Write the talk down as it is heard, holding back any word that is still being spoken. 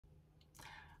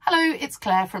Hello, it's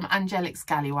Claire from Angelic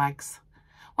Scallywags.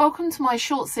 Welcome to my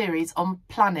short series on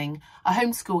planning a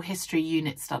homeschool history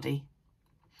unit study.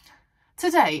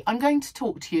 Today I'm going to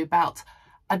talk to you about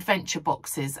adventure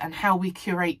boxes and how we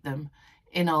curate them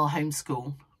in our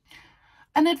homeschool.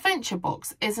 An adventure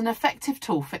box is an effective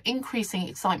tool for increasing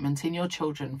excitement in your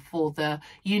children for the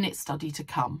unit study to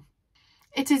come.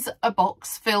 It is a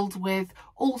box filled with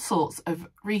all sorts of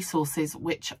resources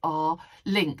which are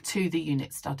linked to the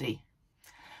unit study.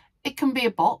 It can be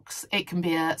a box, it can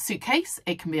be a suitcase,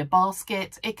 it can be a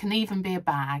basket, it can even be a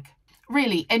bag.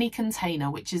 Really any container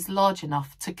which is large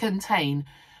enough to contain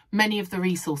many of the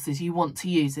resources you want to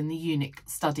use in the unit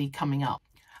study coming up.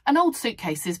 An old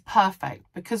suitcase is perfect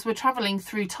because we're travelling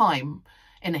through time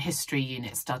in a history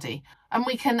unit study, and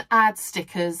we can add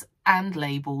stickers and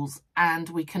labels, and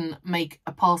we can make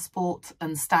a passport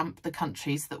and stamp the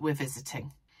countries that we're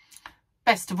visiting.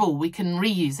 Best of all, we can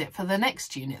reuse it for the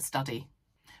next unit study.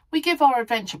 We give our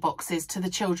adventure boxes to the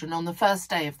children on the first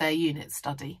day of their unit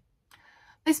study.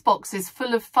 This box is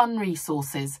full of fun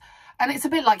resources, and it's a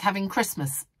bit like having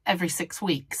Christmas every 6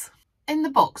 weeks. In the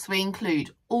box we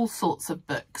include all sorts of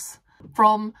books,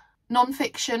 from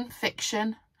non-fiction,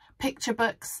 fiction, picture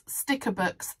books, sticker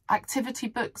books, activity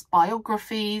books,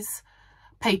 biographies,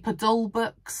 paper doll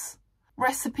books,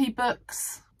 recipe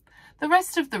books. The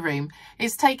rest of the room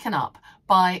is taken up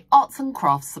by arts and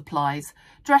crafts supplies,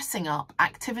 dressing up,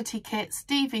 activity kits,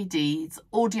 DVDs,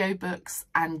 audiobooks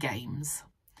and games.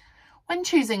 When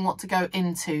choosing what to go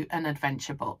into an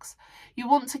adventure box, you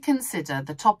want to consider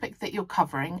the topic that you're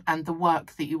covering and the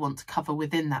work that you want to cover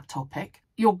within that topic,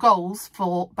 your goals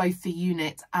for both the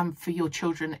unit and for your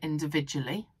children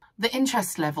individually, the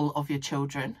interest level of your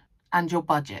children and your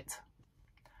budget.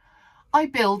 I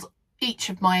build each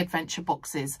of my adventure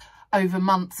boxes over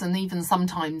months and even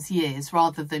sometimes years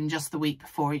rather than just the week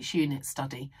before each unit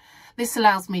study. This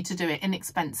allows me to do it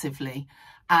inexpensively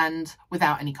and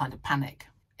without any kind of panic.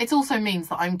 It also means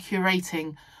that I'm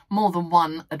curating more than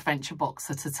one adventure box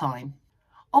at a time.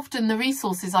 Often the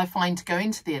resources I find to go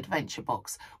into the adventure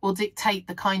box will dictate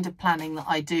the kind of planning that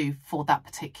I do for that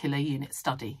particular unit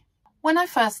study. When I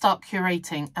first start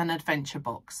curating an adventure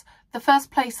box, the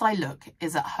first place I look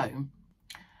is at home.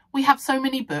 We have so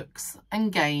many books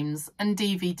and games and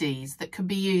DVDs that could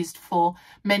be used for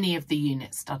many of the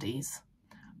unit studies.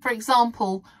 For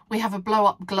example, we have a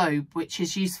blow-up globe which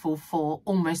is useful for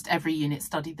almost every unit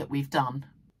study that we've done.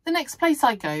 The next place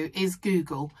I go is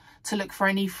Google to look for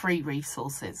any free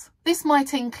resources. This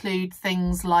might include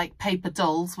things like paper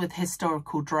dolls with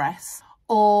historical dress,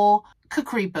 or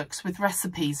cookery books with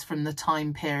recipes from the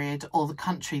time period or the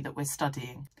country that we're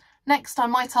studying. Next, I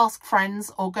might ask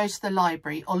friends or go to the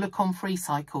library or look on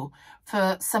FreeCycle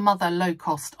for some other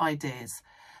low-cost ideas.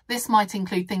 This might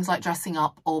include things like dressing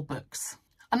up or books.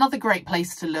 Another great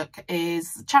place to look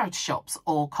is charity shops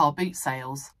or car boot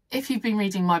sales. If you've been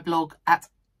reading my blog at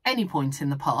any point in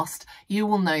the past, you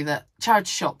will know that charity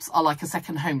shops are like a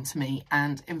second home to me,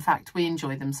 and in fact we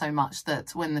enjoy them so much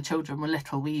that when the children were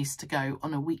little we used to go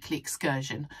on a weekly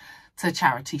excursion to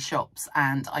charity shops,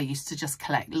 and I used to just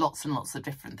collect lots and lots of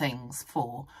different things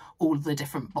for all the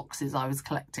different boxes I was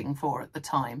collecting for at the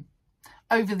time.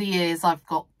 Over the years I've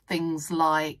got things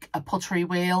like a pottery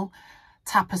wheel,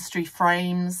 tapestry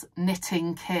frames,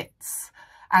 knitting kits,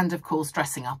 and of course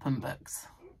dressing up and books.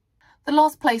 The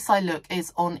last place I look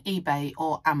is on eBay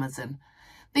or Amazon.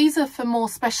 These are for more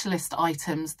specialist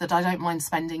items that I don't mind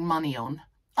spending money on.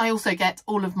 I also get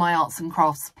all of my arts and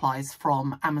crafts supplies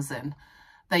from Amazon.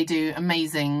 They do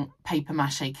amazing paper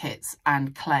mache kits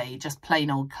and clay, just plain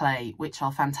old clay, which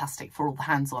are fantastic for all the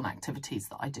hands-on activities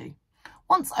that I do.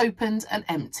 Once opened and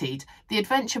emptied, the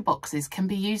adventure boxes can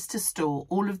be used to store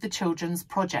all of the children's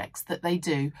projects that they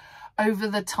do over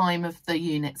the time of the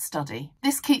unit study.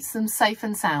 This keeps them safe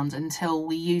and sound until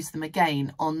we use them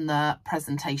again on the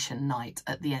presentation night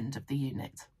at the end of the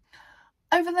unit.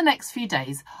 Over the next few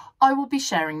days, I will be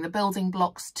sharing the building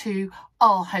blocks to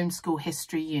our homeschool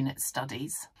history unit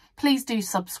studies. Please do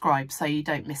subscribe so you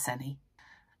don't miss any.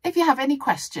 If you have any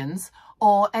questions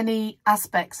or any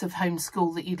aspects of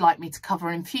homeschool that you'd like me to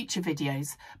cover in future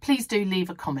videos, please do leave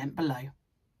a comment below.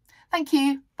 Thank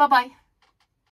you. Bye-bye.